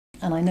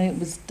and I know it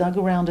was dug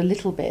around a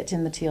little bit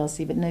in the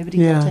TRC, but nobody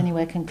got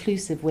anywhere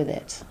conclusive with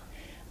it.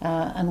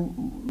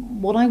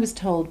 And what I was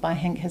told by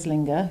Henk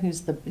Heslinger,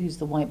 who's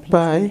the white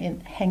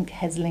policeman, Henk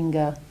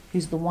Heslinger,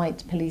 who's the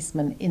white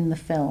policeman in the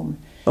film,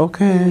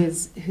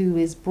 who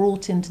is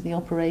brought into the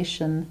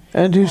operation,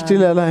 and who's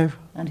still alive,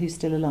 and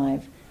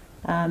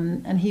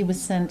he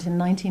was sent in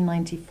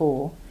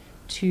 1994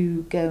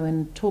 to go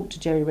and talk to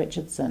Jerry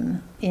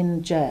Richardson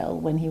in jail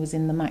when he was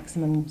in the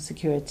maximum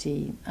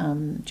security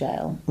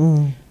jail.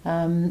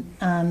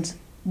 And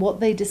what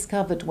they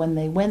discovered when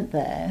they went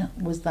there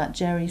was that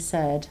Jerry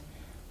said,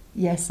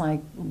 yes,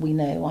 we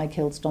know I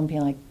killed Stompie,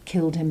 and I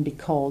killed him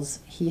because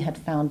he had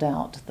found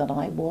out that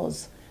I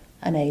was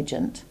an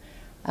agent,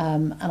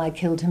 and I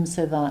killed him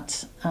so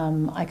that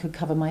I could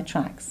cover my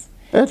tracks.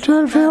 A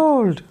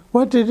 12-year-old,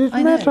 what did it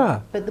matter?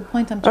 Know, but the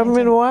point I'm trying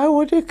to... why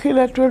would he kill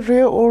a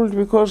 12-year-old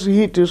because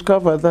he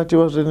discovered that he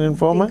was an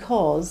informer?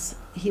 Because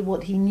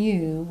what he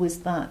knew was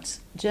that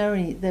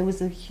there was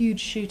a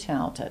huge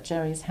shootout at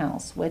Jerry's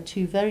house where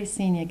two very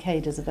senior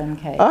cadres of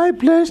MK... I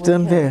placed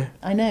them there.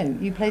 I know,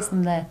 you placed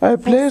them there. I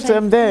placed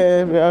them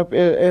there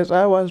as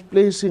I was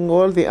placing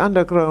all the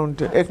underground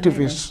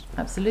activists.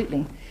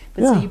 Absolutely.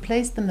 But so you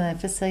placed them there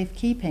for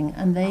safekeeping,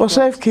 and they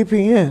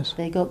safekeeping, yes.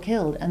 They got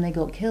killed, and they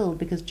got killed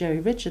because Jerry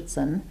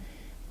Richardson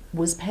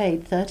was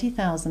paid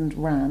 30,000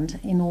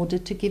 rand in order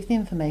to give the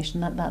information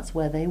that that's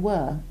where they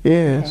were.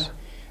 Yes. Okay.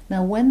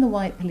 Now, when the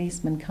white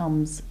policeman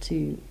comes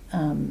to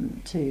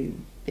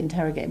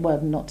interrogate,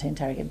 well, not to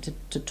interrogate,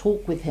 to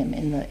talk with him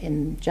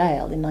in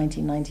jail in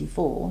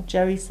 1994,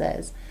 Jerry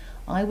says,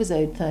 "I was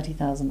owed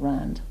 30,000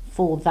 rand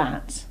for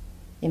that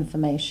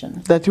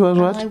information." That he was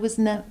what?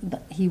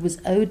 He was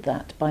owed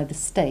that by the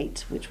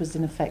state, which was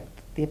in effect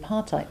the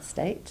apartheid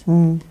state,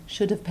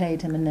 should have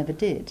paid him and never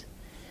did.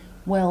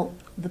 Well,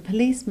 the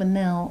policeman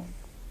now,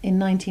 in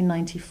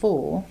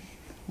 1994,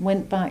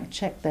 went back,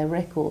 checked their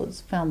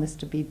records, found this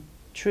to be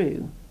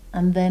true,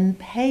 and then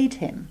paid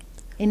him.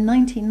 In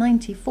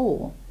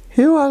 1994.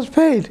 He was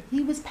paid?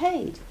 He was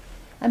paid.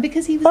 And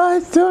because he was... I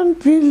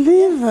don't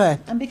believe that.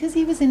 And because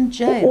he was in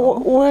jail...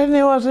 When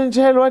he was in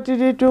jail, what did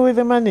he do with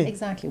the money?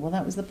 Exactly, well,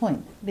 that was the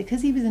point.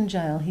 Because he was in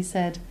jail, he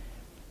said,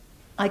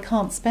 I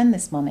can't spend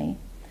this money,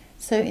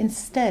 so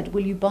instead,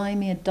 will you buy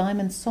me a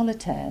diamond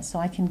solitaire so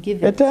I can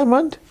give it... A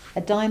diamond?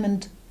 A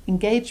diamond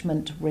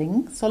engagement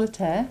ring,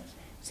 solitaire,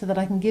 so that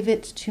I can give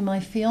it to my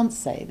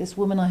fiancée, this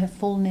woman I have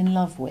fallen in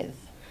love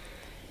with.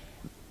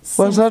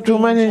 Was that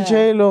woman in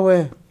jail or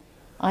where?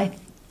 I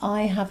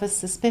have a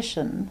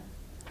suspicion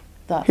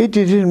that... He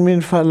didn't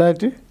mean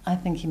Falati? I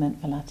think he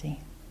meant Falati.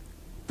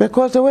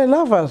 Because they were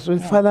lovers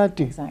with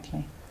Falati.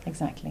 Exactly,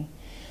 exactly.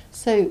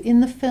 So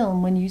in the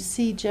film, when you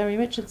see Jerry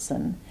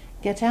Richardson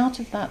get out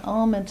of that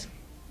armoured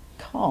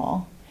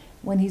car,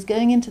 when he's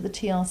going into the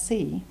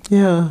TRC,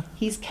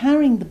 he's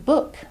carrying the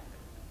book.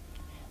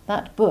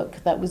 That book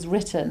that was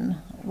written,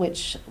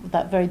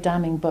 that very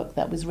damning book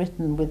that was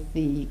written with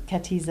the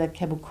Katiza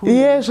Kebukulu.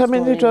 Yes, I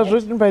mean, it was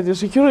written by the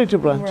security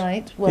branch.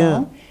 Right,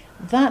 well,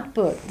 that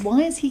book,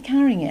 why is he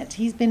carrying it?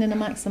 He's been in a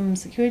maximum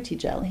security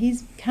jail.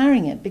 He's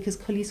carrying it because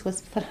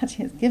Koliswa Falati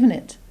has given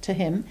it to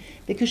him,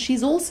 because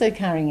she's also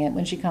carrying it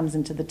when she comes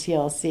into the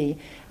TRC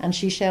and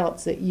she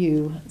shouts at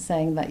you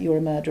saying that you're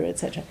a murderer,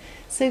 etc.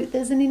 So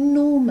there's an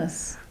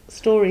enormous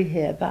story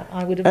here that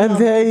I would have... And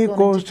there he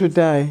goes to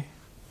die.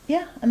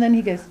 Yeah, and then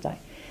he goes to die.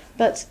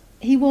 But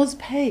he was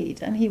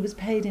paid, and he was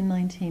paid in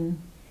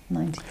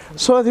 1994.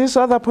 So this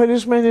other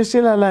policeman is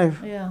still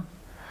alive? Yeah,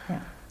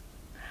 yeah.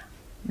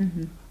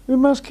 You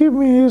must give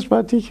me his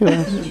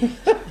particulars.